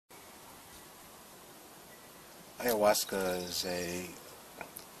Ayahuasca is a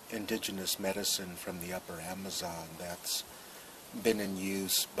indigenous medicine from the upper Amazon that's been in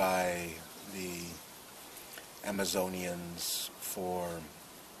use by the Amazonians for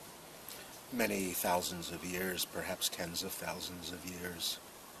many thousands of years, perhaps tens of thousands of years.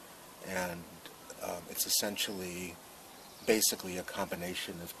 And it's essentially, basically a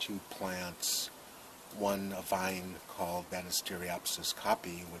combination of two plants. One, a vine called Banisteriopsis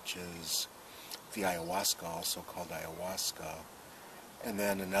caapi, which is the ayahuasca, also called ayahuasca, and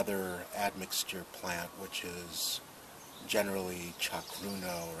then another admixture plant, which is generally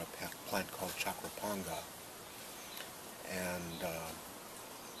chacruna, or a plant called chakrapanga. And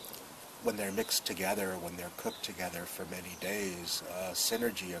when they're mixed together, when they're cooked together for many days,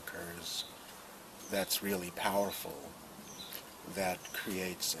 synergy occurs that's really powerful, that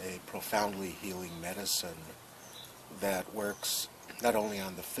creates a profoundly healing medicine that works not only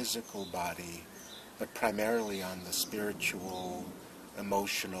on the physical body, but primarily on the spiritual,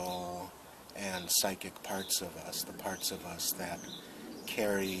 emotional, and psychic parts of us, the parts of us that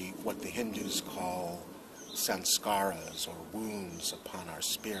carry what the Hindus call sanskaras, or wounds upon our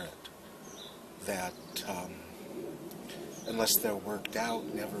spirit, that unless they're worked out,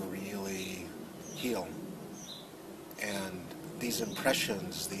 never really heal. And these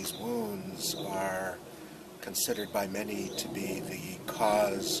impressions, these wounds, are considered by many to be the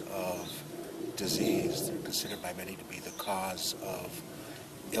cause of disease. They're considered by many to be the cause of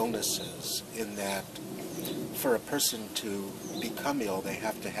illnesses, in that for a person to become ill, they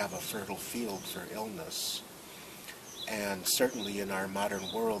have to have a fertile field for illness. And certainly in our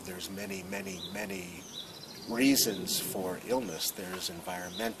modern world, there's many, many, many reasons for illness. There's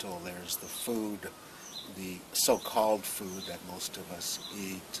environmental, there's the food, the so-called food that most of us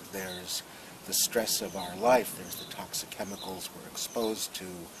eat, there's the stress of our life, there's the toxic chemicals we're exposed to,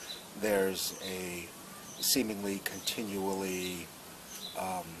 there's a seemingly continual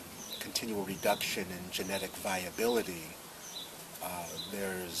reduction in genetic viability,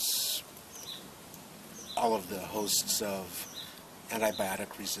 there's all of the hosts of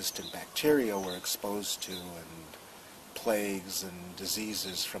antibiotic-resistant bacteria we're exposed to, and plagues and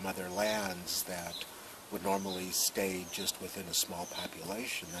diseases from other lands that would normally stay just within a small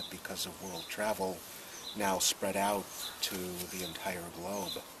population, that because of world travel now spread out to the entire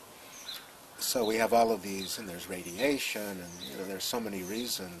globe. So we have all of these, and there's radiation, and there's so many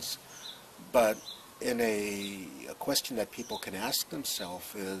reasons. But in a question that people can ask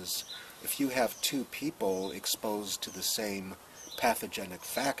themselves is, if you have two people exposed to the same pathogenic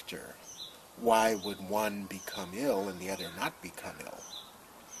factor, why would one become ill and the other not become ill?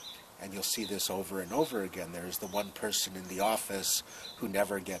 And you'll see this over and over again. There's the one person in the office who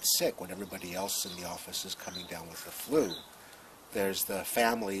never gets sick when everybody else in the office is coming down with the flu. There's the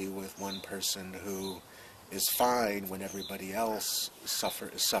family with one person who is fine when everybody else is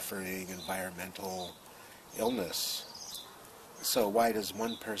suffering environmental illness. So why does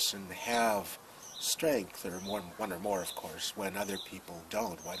one person have strength, or one or more, of course, when other people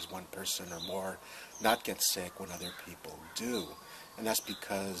don't? Why does one person or more not get sick when other people do? And that's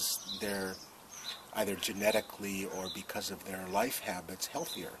because they're either genetically or because of their life habits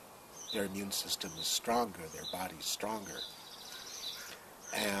healthier. Their immune system is stronger, their body's stronger.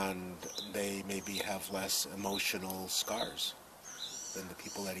 And they maybe have less emotional scars than the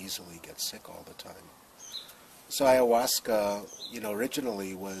people that easily get sick all the time. So ayahuasca,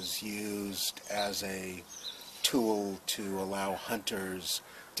 originally was used as a tool to allow hunters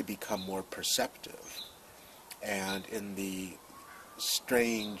to become more perceptive. And in the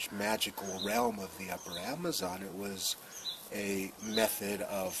strange, magical realm of the upper Amazon, it was a method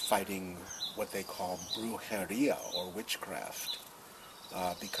of fighting what they call brujeria, or witchcraft.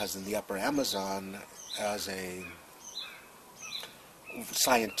 Because in the upper Amazon, as a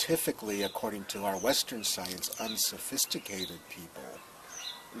scientifically, according to our Western science, unsophisticated people,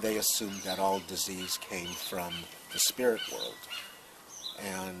 they assumed that all disease came from the spirit world.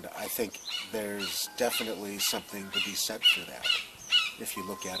 And I think there's definitely something to be said for that, if you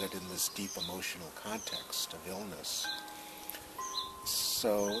look at it in this deep emotional context of illness.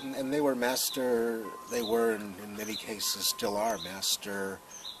 So, and they were in many cases still are, master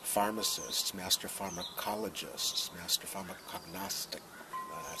pharmacists, master pharmacologists, master pharmacognostic,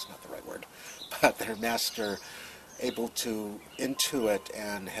 that's not the right word, but they're able to intuit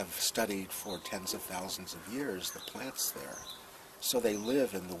and have studied for tens of thousands of years the plants there. So they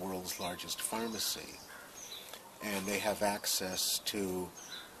live in the world's largest pharmacy, and they have access to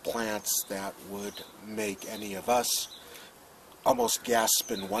plants that would make any of us almost gasp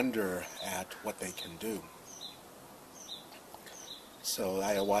in wonder at what they can do. So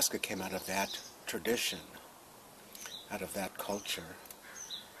ayahuasca came out of that tradition. out of that culture.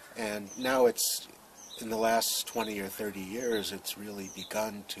 And now it's, in the last 20 or 30 years, it's really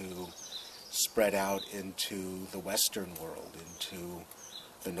begun to spread out into the Western world, into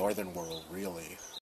the Northern world, really.